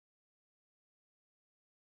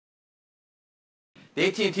The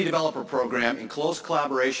AT&T Developer Program, in close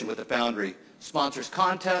collaboration with the Foundry, sponsors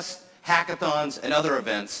contests, hackathons, and other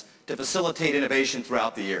events to facilitate innovation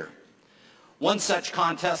throughout the year. One such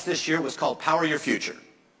contest this year was called Power Your Future.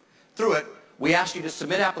 Through it, we asked you to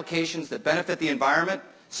submit applications that benefit the environment,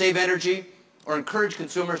 save energy, or encourage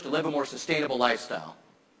consumers to live a more sustainable lifestyle.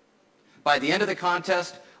 By the end of the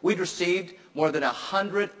contest, we'd received more than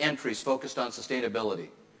 100 entries focused on sustainability.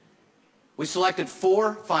 We selected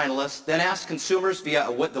 4 finalists, then asked consumers via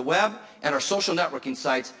the web and our social networking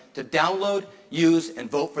sites to download, use, and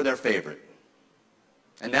vote for their favorite.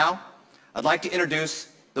 And now, I'd like to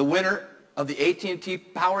introduce the winner of the AT&T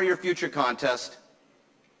Power Your Future contest,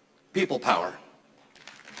 People Power.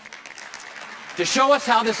 To show us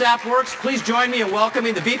how this app works, please join me in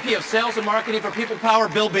welcoming the VP of Sales and Marketing for People Power,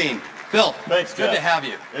 Bill Bean. Bill, thanks, good Jeff. to have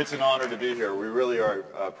you. It's an honor to be here. We really are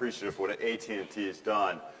appreciative of what AT&T has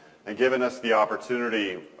done and given us the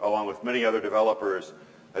opportunity, along with many other developers,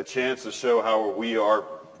 a chance to show how we are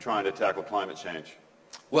trying to tackle climate change.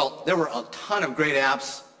 Well, there were a ton of great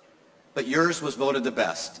apps, but yours was voted the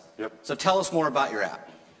best. Yep. So tell us more about your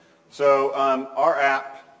app. So our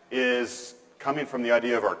app is coming from the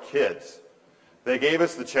idea of our kids. They gave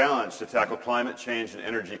us the challenge to tackle climate change and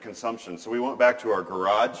energy consumption. So we went back to our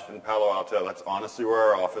garage in Palo Alto. That's honestly where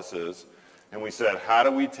our office is. And we said, how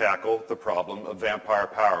do we tackle the problem of vampire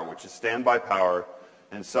power, which is standby power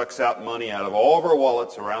and sucks out money out of all of our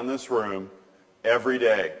wallets around this room every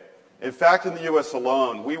day. In fact, in the U.S.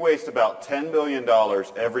 alone, we waste about $10 billion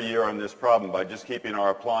every year on this problem by just keeping our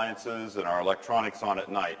appliances and our electronics on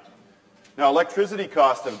at night. Now, electricity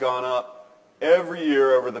costs have gone up every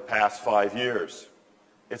year over the past 5 years.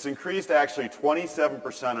 It's increased actually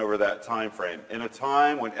 27% over that time frame, in a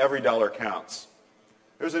time when every dollar counts.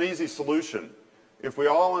 There's an easy solution. If we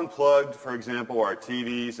all unplugged, for example, our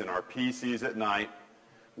TVs and our PCs at night,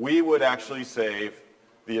 we would actually save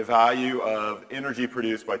the value of energy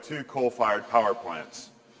produced by 2 coal-fired power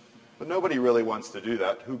plants. But nobody really wants to do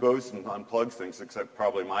that. Who goes and unplugs things except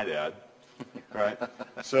probably my dad, right?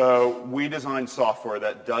 So we designed software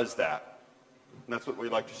that does that. And that's what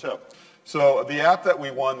we'd like to show. So the app that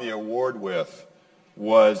we won the award with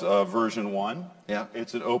was version 1. Yeah.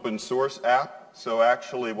 It's an open source app. So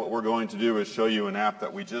actually what we're going to do is show you an app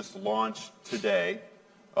that we just launched today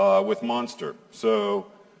with Monster. So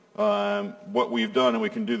what we've done, and we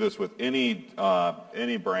can do this with any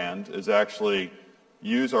brand, is actually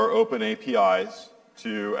use our open APIs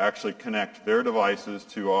to actually connect their devices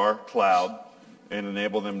to our cloud and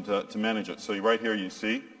enable them to manage it. So right here you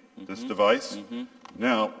see this device.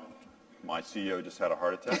 Now, my CEO just had a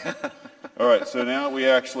heart attack. All right, so now we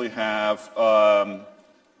actually have,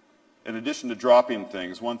 in addition to dropping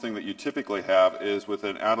things, one thing that you typically have is with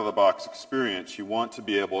an out-of-the-box experience, you want to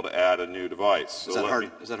be able to add a new device. So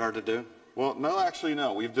Is that hard to do? Well, no, actually,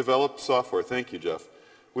 no. We've developed software. Thank you, Jeff.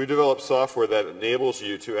 We've developed software that enables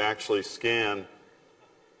you to actually scan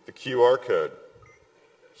the QR code.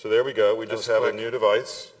 So there we go. We just have a new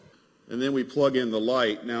device. And then we plug in the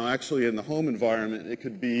light. Now, actually, in the home environment, it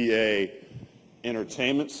could be a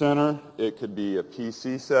entertainment center. It could be a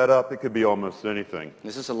PC setup. It could be almost anything.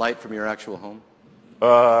 Is this a light from your actual home?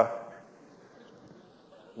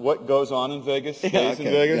 What goes on in Vegas stays in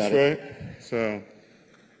Vegas, right? So,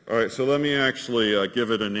 all right, so let me actually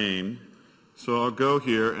give it a name. So I'll go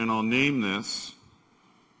here and I'll name this.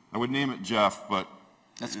 I would name it Jeff, but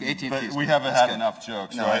That's AT&T. But we haven't had enough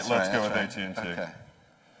jokes, No, right? that's Let's right, go with that's AT&T. right. Okay.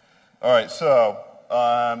 All right, so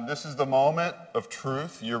this is the moment of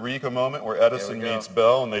truth, Eureka moment, where Edison meets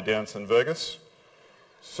Bell and they dance in Vegas.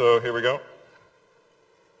 So here we go.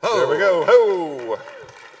 Ho! There we go. Ho!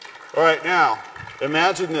 All right, now,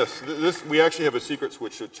 imagine this. We actually have a secret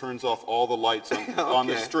switch that turns off all the lights on, on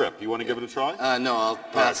the strip. You want to give it a try? No, I'll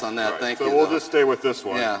pass on that. Thank you. So we'll just stay with this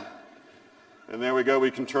one. Yeah. And there we go. We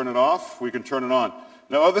can turn it off. We can turn it on.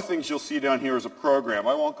 Now, other things you'll see down here is a program.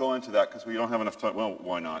 I won't go into that because we don't have enough time. Well,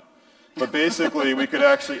 why not? But basically, we could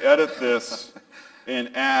actually edit this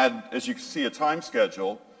and add, as you can see, a time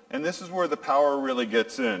schedule. And this is where the power really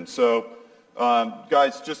gets in. So,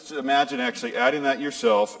 guys, just imagine actually adding that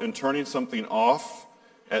yourself and turning something off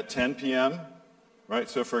at 10 p.m., right?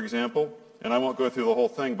 So, for example, and I won't go through the whole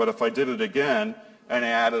thing, but if I did it again and I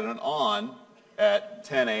added an on at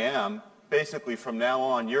 10 a.m., basically from now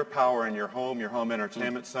on, your power in your home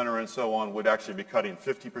entertainment center, and so on would actually be cutting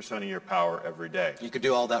 50% of your power every day. You could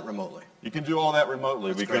do all that remotely. You can do all that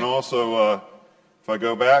remotely. That's we great. can also, if I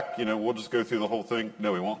go back, we'll just go through the whole thing.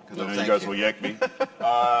 No, we won't, because I know you guys will yank me.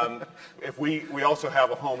 If we also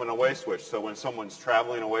have a home and away switch, so when someone's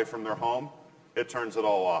traveling away from their home, it turns it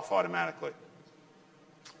all off automatically.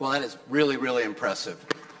 Well, that is really, really impressive.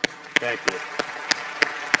 Thank you.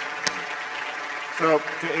 So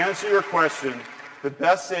to answer your question, the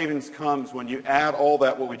best savings comes when you add all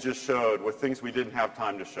that what we just showed with things we didn't have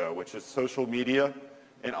time to show, which is social media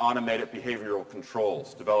and automated behavioral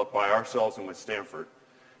controls developed by ourselves and with Stanford.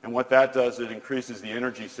 And what that does, it increases the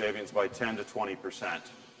energy savings by 10 to 20%.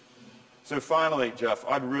 So finally, Jeff,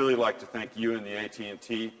 I'd really like to thank you and the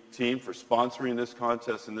AT&T team for sponsoring this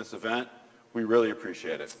contest and this event. We really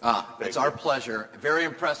appreciate it. It's our pleasure. Very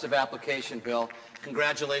impressive application, Bill.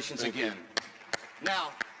 Congratulations again.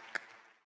 Now.